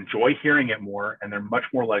enjoy hearing it more, and they're much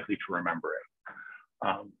more likely to remember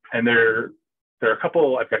it. And there are a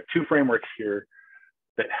couple, I've got two frameworks here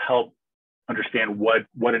that help understand what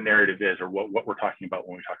a narrative is, or what we're talking about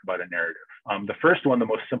when we talk about a narrative. The first one, the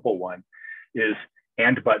most simple one, is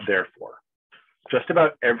and, but, therefore. Just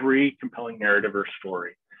about every compelling narrative or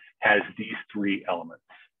story has these three elements.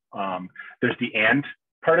 There's the and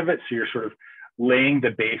part of it, so you're sort of laying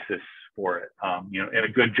the basis for it. In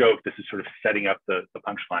a good joke, this is sort of setting up the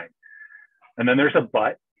punchline. And then there's a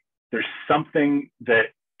but. There's something that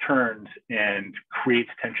turns and creates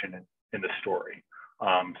tension in the story,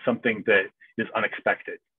 something that is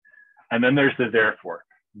unexpected. And then there's the therefore.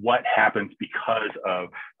 What happens because of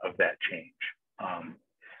that change?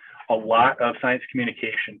 A lot of science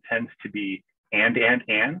communication tends to be and,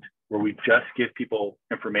 where we just give people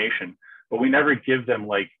information, but we never give them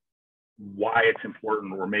like why it's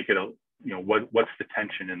important, or make it a, what's the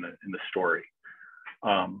tension in the story.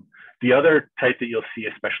 The other type that you'll see,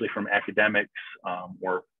 especially from academics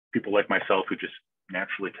or people like myself who just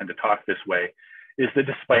naturally tend to talk this way, is the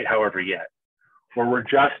despite, however, yet, where we're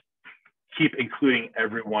just keep including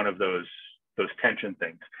every one of those tension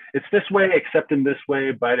things. It's this way, except in this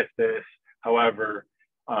way, but if this, however,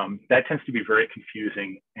 that tends to be very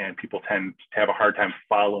confusing, and people tend to have a hard time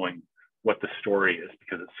following what the story is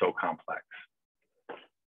because it's so complex.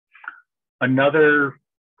 Another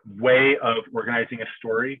way of organizing a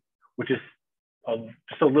story, which is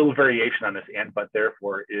just a little variation on this and, but,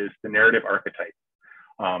 therefore, is the narrative archetype,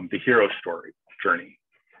 the hero story journey.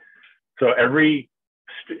 So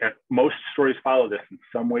most stories follow this in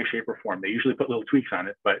some way, shape, or form. They usually put little tweaks on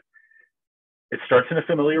it, but it starts in a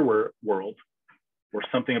familiar world, where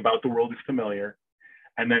something about the world is familiar,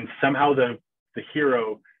 and then somehow the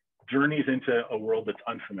hero journeys into a world that's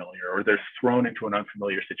unfamiliar, or they're thrown into an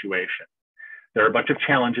unfamiliar situation. There are a bunch of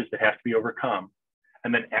challenges that have to be overcome,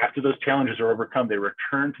 and then after those challenges are overcome, they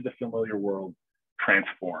return to the familiar world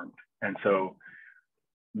transformed. And so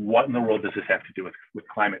what in the world does this have to do with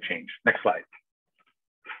climate change? Next slide.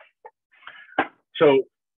 So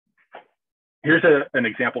here's an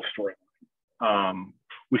example story.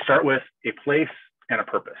 We start with a place and a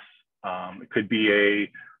purpose. It could be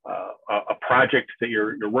a project that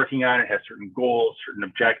you're working on. It has certain goals, certain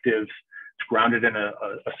objectives. It's grounded in a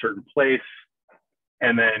certain place.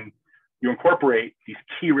 And then you incorporate these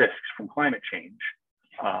key risks from climate change.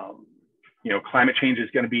 Climate change is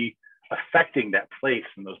going to be affecting that place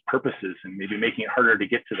and those purposes, and maybe making it harder to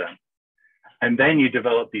get to them. And then you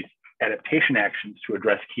develop these adaptation actions to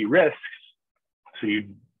address key risks. So you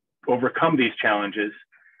overcome these challenges,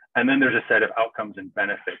 and then there's a set of outcomes and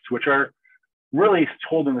benefits, which are really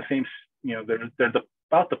told in the same, they're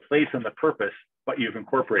about the place and the purpose, but you've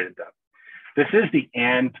incorporated them. This is the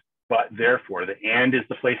and, but, therefore. The and is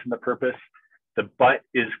the place and the purpose. The but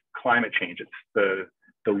is climate change. It's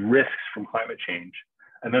the risks from climate change.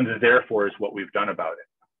 And then the therefore is what we've done about it.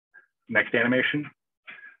 Next animation.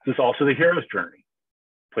 This is also the hero's journey.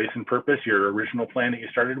 Place and purpose, your original plan that you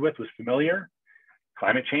started with was familiar.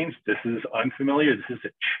 Climate change, this is unfamiliar. This is a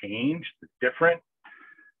change, it's different.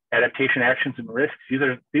 Adaptation actions and risks, these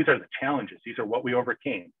are the challenges. These are what we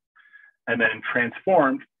overcame. And then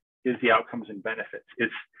transformed is the outcomes and benefits.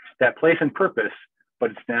 It's that place and purpose,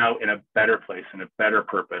 but it's now in a better place and a better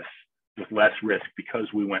purpose with less risk because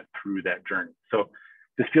we went through that journey. So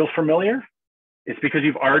this feels familiar. It's because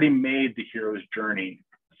you've already made the hero's journey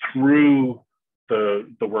through the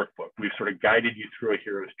workbook. We've sort of guided you through a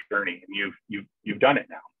hero's journey, and you've done it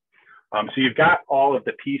now. So you've got all of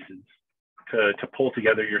the pieces to pull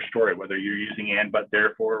together your story, whether you're using and, but,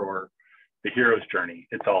 therefore, or the hero's journey.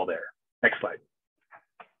 It's all there. Next slide.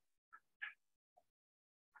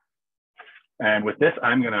 And with this,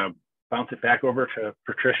 I'm going to bounce it back over to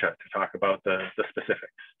Patricia to talk about the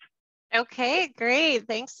specifics. Okay, great.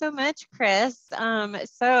 Thanks so much, Chris.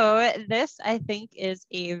 So this, I think, is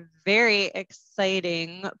a very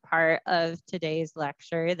exciting part of today's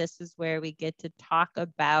lecture. This is where we get to talk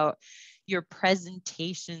about your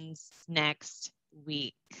presentations next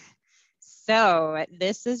week. So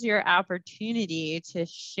this is your opportunity to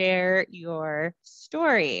share your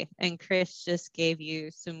story. And Chris just gave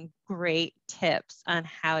you some great tips on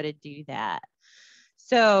how to do that.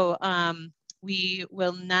 So we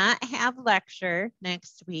will not have lecture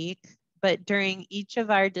next week, but during each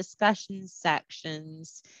of our discussion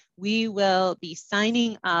sections, we will be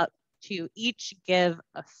signing up to each give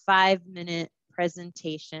a 5-minute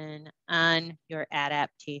presentation on your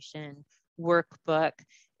adaptation workbook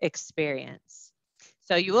experience.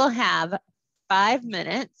 So you will have 5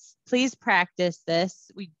 minutes. Please practice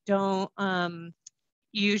this. We don't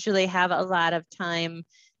usually have a lot of time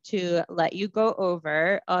to let you go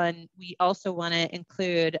over. We also want to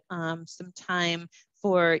include some time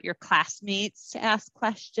for your classmates to ask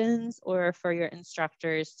questions or for your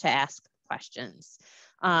instructors to ask questions.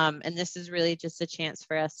 And this is really just a chance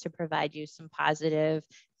for us to provide you some positive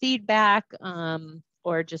feedback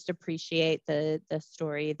or just appreciate the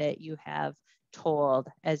story that you have told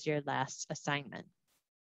as your last assignment.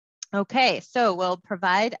 Okay, so we'll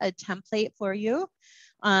provide a template for you.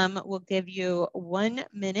 We'll give you 1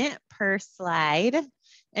 minute per slide,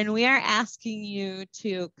 and we are asking you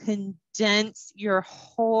to condense your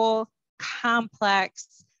whole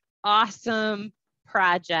complex, awesome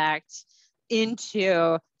project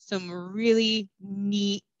into some really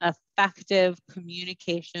neat, effective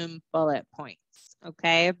communication bullet points,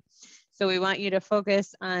 okay? So we want you to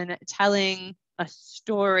focus on telling a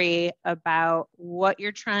story about what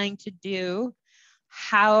you're trying to do,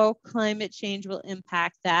 how climate change will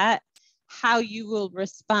impact that, how you will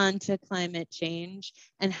respond to climate change,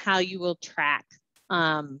 and how you will track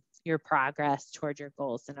your progress toward your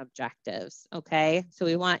goals and objectives, okay? So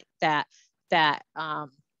we want that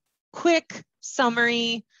quick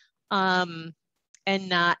summary and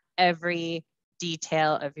not every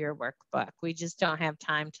detail of your workbook. We just don't have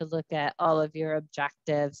time to look at all of your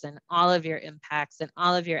objectives and all of your impacts and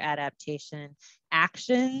all of your adaptation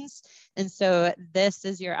actions. And so this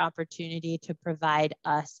is your opportunity to provide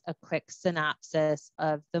us a quick synopsis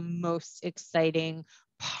of the most exciting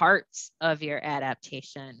parts of your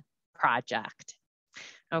adaptation project.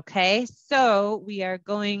 Okay, so we are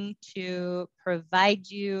going to provide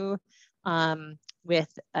you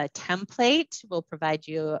with a template. We'll provide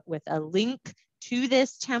you with a link to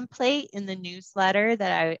this template in the newsletter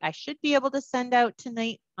that I should be able to send out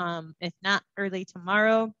tonight, if not early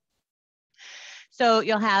tomorrow. So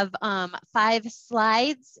you'll have 5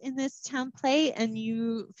 slides in this template, and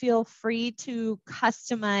you feel free to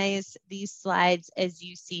customize these slides as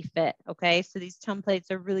you see fit, okay? So these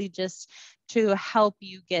templates are really just to help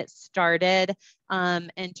you get started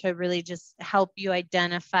and to really just help you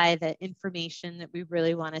identify the information that we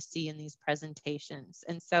really want to see in these presentations.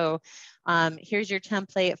 And so here's your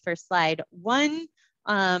template for slide 1.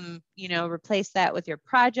 You know, replace that with your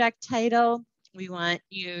project title. We want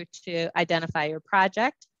you to identify your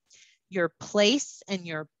project, your place and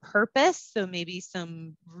your purpose. So maybe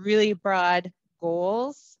some really broad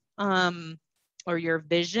goals or your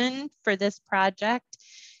vision for this project.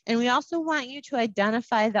 And we also want you to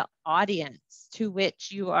identify the audience to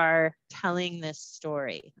which you are telling this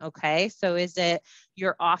story, okay? So is it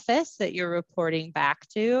your office that you're reporting back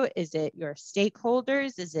to? Is it your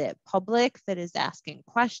stakeholders? Is it public that is asking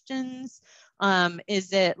questions?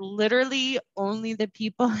 Is it literally only the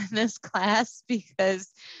people in this class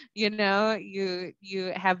because, you know,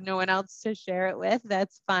 you have no one else to share it with?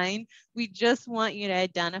 That's fine. We just want you to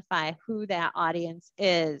identify who that audience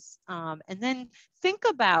is. And then think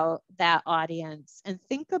about that audience and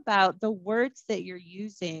think about the words that you're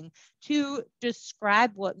using to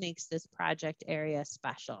describe what makes this project area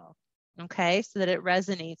special. Okay, so that it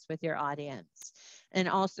resonates with your audience. And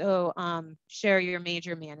also share your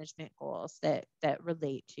major management goals that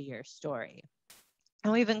relate to your story.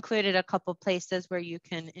 And we've included a couple places where you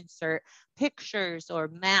can insert pictures or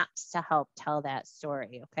maps to help tell that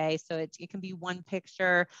story. Okay, so it can be one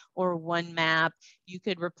picture or one map. You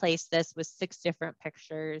could replace this with 6 different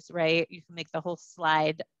pictures, right? You can make the whole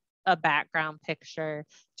slide a background picture.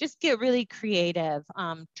 Just get really creative.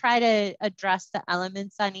 Try to address the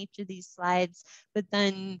elements on each of these slides, but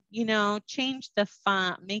then, you know, change the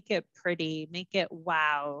font, make it pretty, make it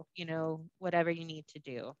wow, you know, whatever you need to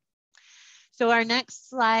do. So our next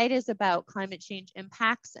slide is about climate change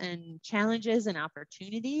impacts and challenges and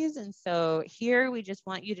opportunities. And so here we just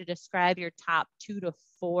want you to describe your top 2 to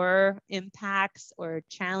 4 impacts or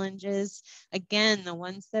challenges. Again, the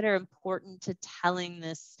ones that are important to telling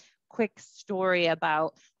this quick story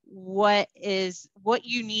about what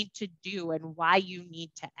you need to do and why you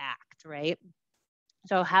need to act, right?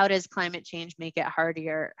 So how does climate change make it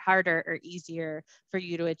harder or easier for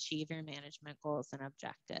you to achieve your management goals and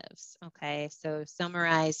objectives? Okay, so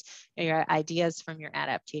summarize your ideas from your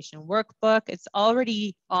adaptation workbook. It's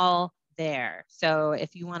already all there. So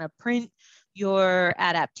if you want to print your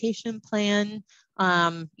adaptation plan,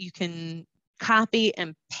 you can copy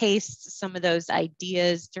and paste some of those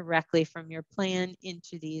ideas directly from your plan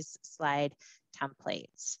into these slide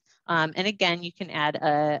templates. And again, you can add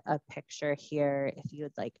a picture here if you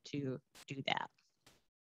would like to do that.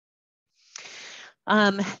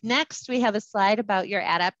 Next, we have a slide about your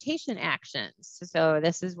adaptation actions. So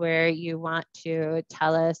this is where you want to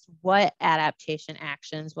tell us what adaptation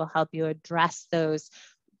actions will help you address those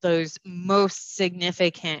most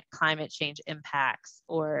significant climate change impacts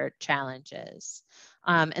or challenges.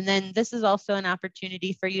 And then this is also an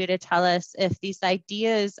opportunity for you to tell us if these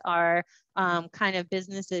ideas are kind of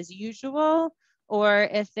business as usual, or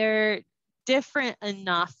if they're different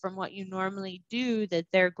enough from what you normally do that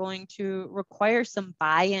they're going to require some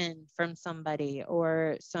buy-in from somebody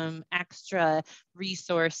or some extra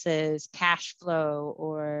resources, cash flow,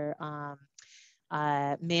 or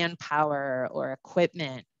manpower or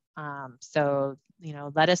equipment. So, you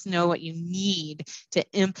know, let us know what you need to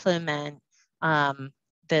implement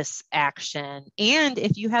this action. And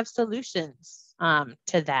if you have solutions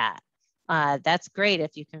to that, that's great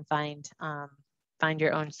if you can find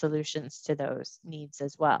your own solutions to those needs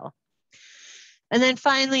as well. And then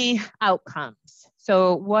finally, outcomes.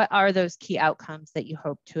 So what are those key outcomes that you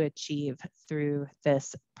hope to achieve through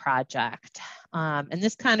this project? And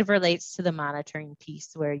this kind of relates to the monitoring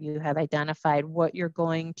piece where you have identified what you're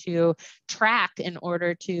going to track in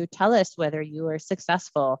order to tell us whether you are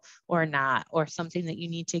successful or not, or something that you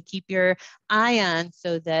need to keep your eye on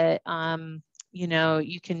so that you know,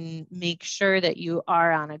 you can make sure that you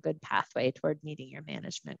are on a good pathway toward meeting your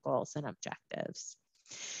management goals and objectives.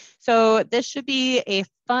 So this should be a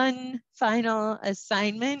fun final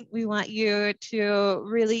assignment. We want you to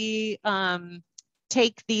really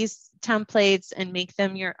take these templates and make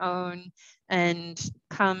them your own and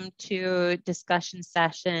come to discussion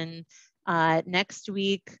session next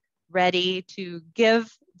week ready to give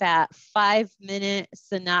that 5-minute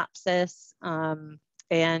synopsis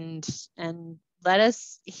and let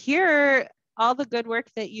us hear all the good work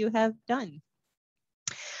that you have done.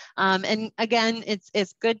 And again,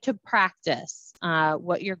 it's good to practice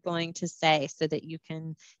what you're going to say so that you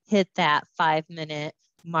can hit that 5-minute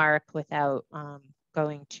mark without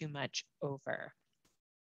going too much over.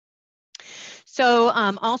 So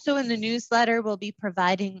also in the newsletter, we'll be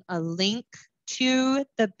providing a link to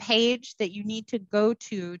the page that you need to go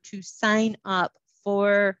to sign up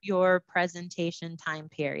for your presentation time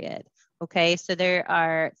period. Okay, so there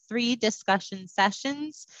are 3 discussion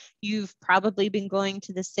sessions. You've probably been going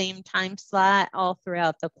to the same time slot all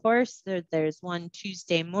throughout the course. There's one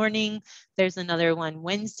Tuesday morning, there's another one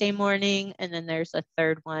Wednesday morning, and then there's a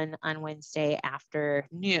third one on Wednesday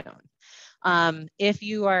afternoon. If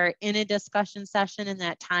you are in a discussion session and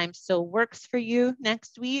that time still works for you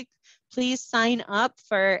next week, please sign up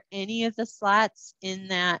for any of the slots in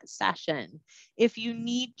that session. If you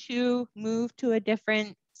need to move to a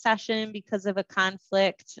different session because of a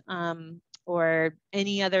conflict or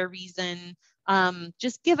any other reason,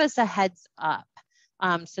 just give us a heads up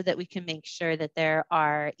so that we can make sure that there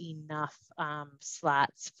are enough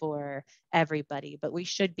slots for everybody. But we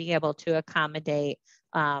should be able to accommodate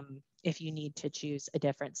if you need to choose a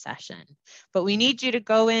different session. But we need you to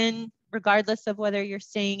go in, regardless of whether you're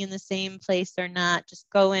staying in the same place or not, just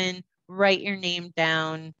go in, write your name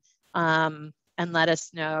down, let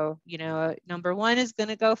us know, number 1 is going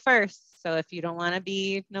to go first. So if you don't want to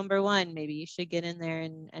be number 1, maybe you should get in there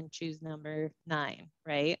and choose number 9,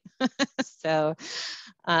 right? So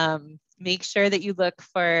make sure that you look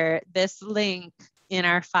for this link in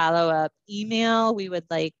our follow-up email. We would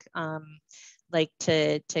like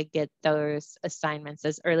to get those assignments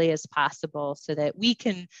as early as possible so that we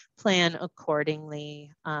can plan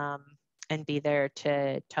accordingly and be there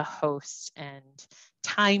to host and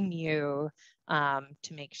time you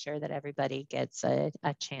to make sure that everybody gets a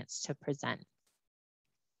chance to present.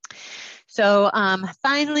 So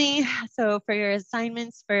finally, so for your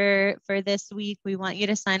assignments for this week, we want you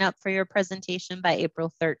to sign up for your presentation by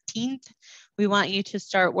April 13th. We want you to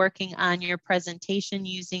start working on your presentation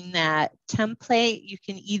using that template. You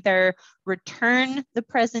can either return the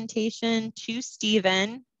presentation to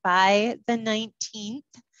Stephen by the 19th,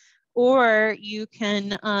 or you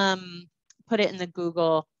can put it in the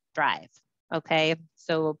Google Drive, okay?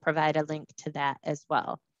 So we'll provide a link to that as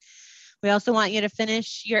well. We also want you to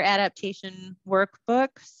finish your adaptation workbook.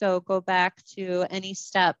 So go back to any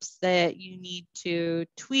steps that you need to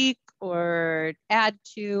tweak or add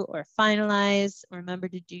to or finalize. Remember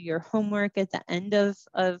to do your homework at the end of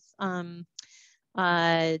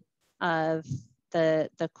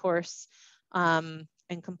the course and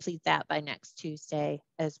complete that by next Tuesday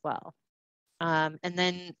as well. And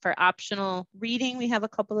then for optional reading, we have a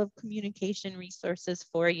couple of communication resources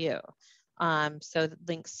for you. So the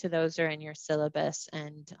links to those are in your syllabus,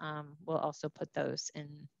 and we'll also put those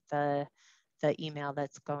in the email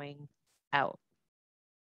that's going out.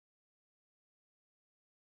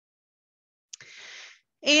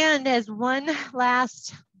 And as one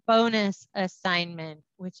last bonus assignment,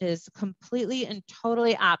 which is completely and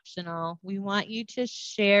totally optional, we want you to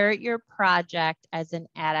share your project as an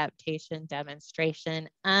adaptation demonstration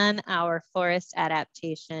on our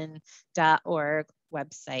forestadaptation.org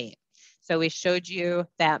website. So we showed you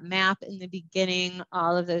that map in the beginning,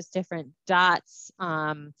 all of those different dots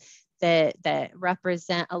that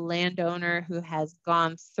represent a landowner who has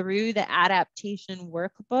gone through the adaptation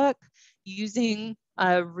workbook using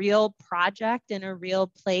a real project in a real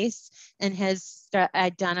place and has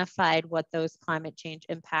identified what those climate change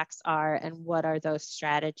impacts are and what are those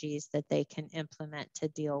strategies that they can implement to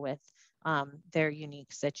deal with their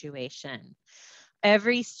unique situation.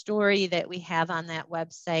 Every story that we have on that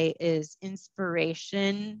website is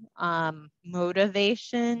inspiration,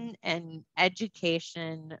 motivation, and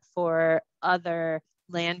education for other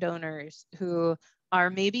landowners who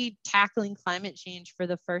are maybe tackling climate change for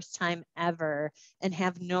the first time ever and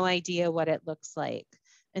have no idea what it looks like.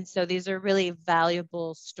 And so these are really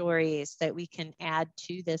valuable stories that we can add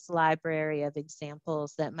to this library of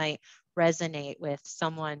examples that might resonate with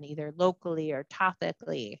someone either locally or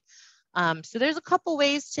topically. So there's a couple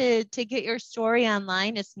ways to get your story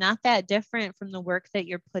online. It's not that different from the work that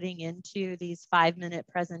you're putting into these 5-minute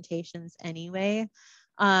presentations anyway.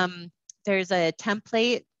 There's a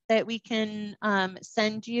template that we can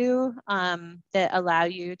send you that allow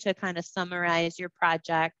you to kind of summarize your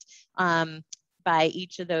project by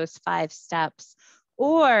each of those 5 steps.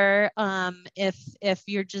 Or if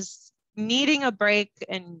you're just needing a break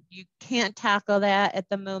and you can't tackle that at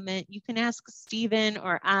the moment, you can ask Stephen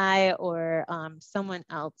or I or someone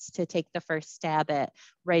else to take the first stab at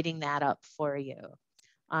writing that up for you.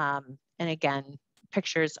 And again,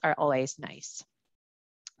 pictures are always nice.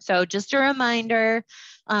 So just a reminder,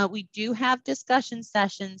 we do have discussion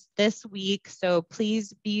sessions this week, so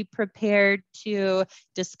please be prepared to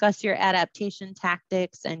discuss your adaptation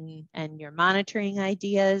tactics and your monitoring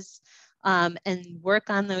ideas. And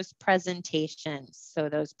work on those presentations. So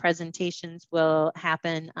those presentations will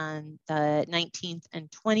happen on the 19th and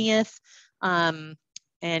 20th. And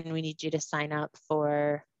we need you to sign up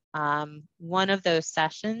for one of those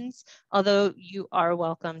sessions, although you are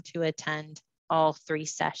welcome to attend all 3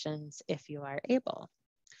 sessions if you are able.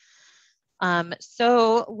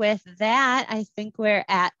 So with that, I think we're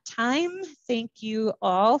at time. Thank you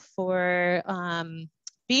all for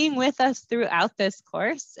being with us throughout this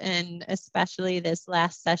course, and especially this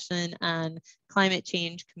last session on climate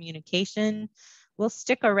change communication. We'll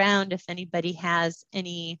stick around if anybody has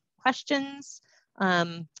any questions.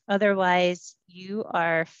 Otherwise, you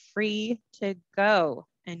are free to go.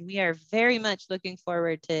 And we are very much looking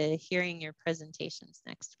forward to hearing your presentations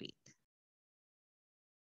next week.